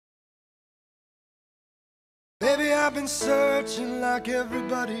Maybe I've been searching like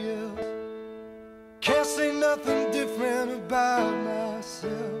everybody else. Can't say nothing different about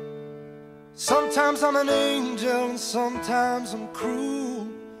myself. Sometimes I'm an angel and sometimes I'm cruel.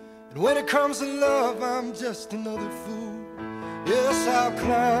 And when it comes to love, I'm just another fool. Yes, I'll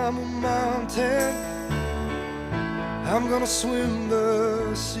climb a mountain, I'm gonna swim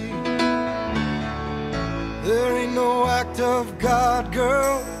the sea. There ain't no act of God,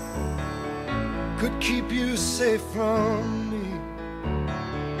 girl, could keep you safe from me.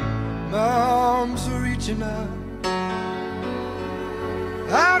 My arms are reaching out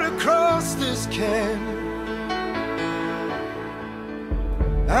across this canyon.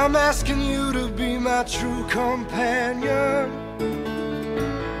 I'm asking you to be my true companion,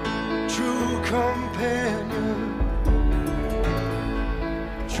 true companion,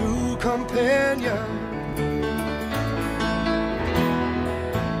 true companion.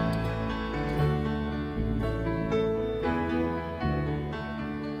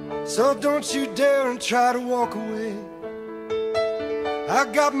 So don't you dare and try to walk away. I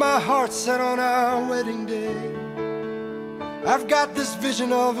got my heart set on our wedding day. I've got this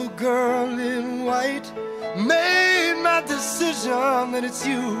vision of a girl in white. Made my decision that it's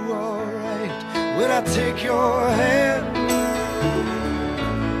you, alright. When I take your hand,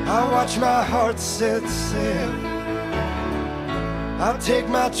 I watch my heart set sail. I'll take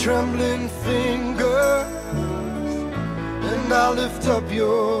my trembling fingers and I'll lift up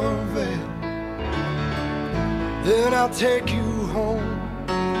your veil. Then I'll take you home,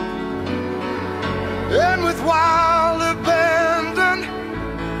 and with wild abandon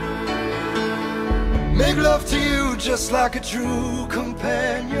make love to you just like a true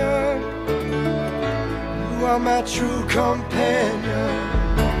companion. You are my true companion.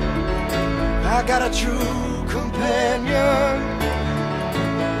 I got a true companion.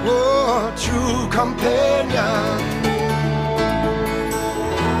 Oh, true companion.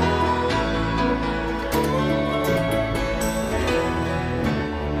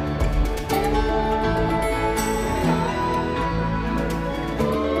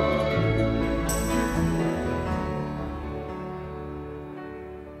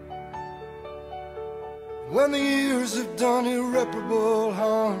 When the years have done irreparable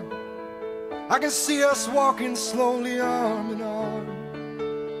harm, I can see us walking slowly arm in arm,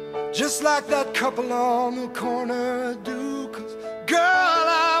 just like that couple on the corner do. 'Cause girl,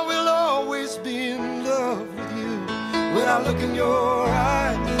 I will always be in love with you. When I look in your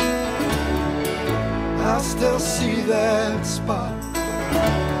eyes, I'll still see that spot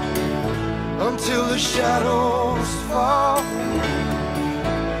until the shadows fall,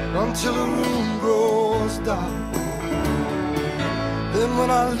 until the room grows dark. Then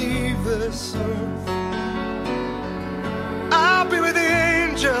when I leave this earth, I'll be with the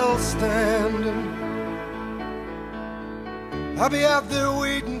angels standing. I'll be out there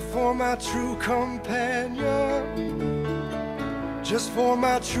waiting for my true companion, just for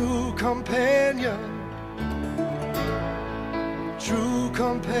my true companion, true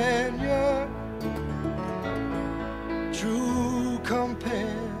companion, true